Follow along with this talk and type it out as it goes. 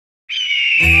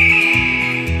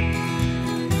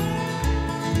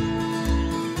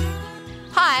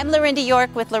Hi, I'm Lorenda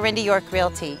York with Lorenda York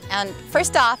Realty. And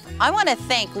first off, I want to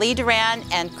thank Lee Duran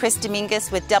and Chris Dominguez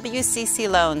with WCC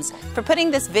Loans for putting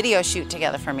this video shoot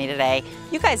together for me today.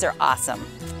 You guys are awesome.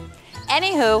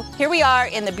 Anywho, here we are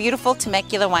in the beautiful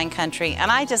Temecula wine country,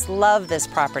 and I just love this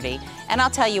property. And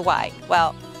I'll tell you why.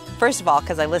 Well, first of all,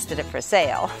 because I listed it for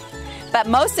sale. But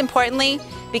most importantly,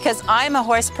 because I'm a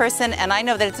horse person and I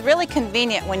know that it's really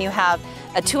convenient when you have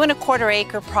a 2¼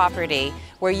 acre property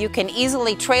where you can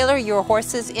easily trailer your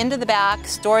horses into the back,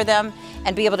 store them,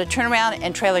 and be able to turn around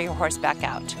and trailer your horse back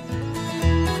out.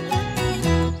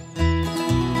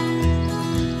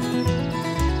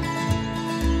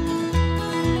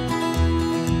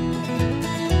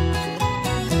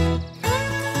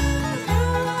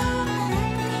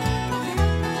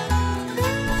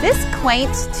 This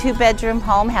quaint 2-bedroom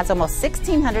home has almost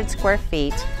 1,600 square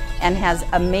feet and has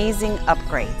amazing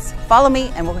upgrades. Follow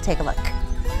me and we'll take a look.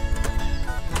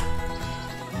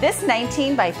 This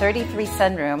 19 by 33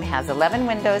 sunroom has 11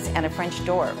 windows and a French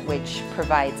door, which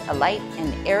provides a light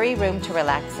and airy room to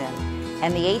relax in.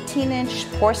 And the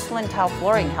 18-inch porcelain tile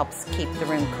flooring helps keep the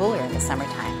room cooler in the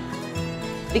summertime.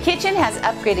 The kitchen has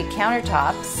upgraded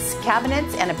countertops,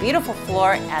 cabinets, and a beautiful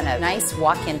floor and a nice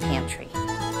walk-in pantry.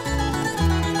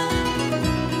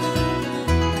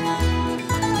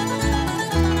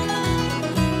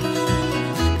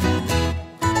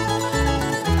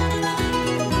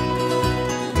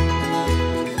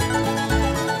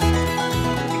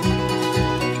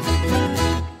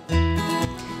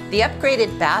 The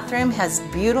upgraded bathroom has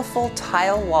beautiful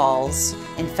tile walls.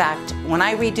 In fact, when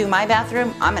I redo my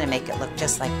bathroom, I'm going to make it look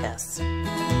just like this.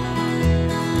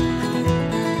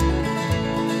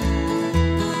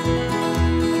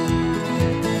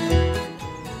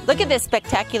 Look at this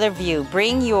spectacular view.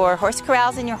 Bring your horse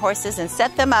corrals and your horses and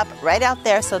set them up right out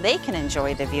there so they can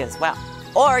enjoy the view as well.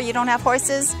 Or you don't have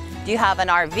horses, do you have an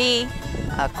RV,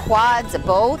 quads, a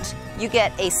boat? You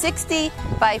get a 60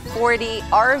 by 40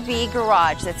 RV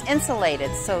garage that's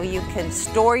insulated so you can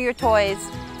store your toys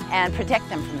and protect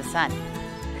them from the sun.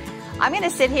 I'm going to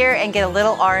sit here and get a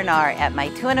little R&R at my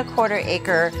 2¼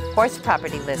 acre horse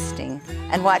property listing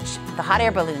and watch the hot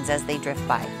air balloons as they drift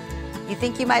by. You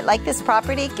think you might like this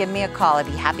property? Give me a call. I'd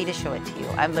be happy to show it to you.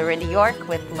 I'm Lorenda York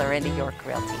with Lorenda York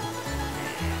Realty.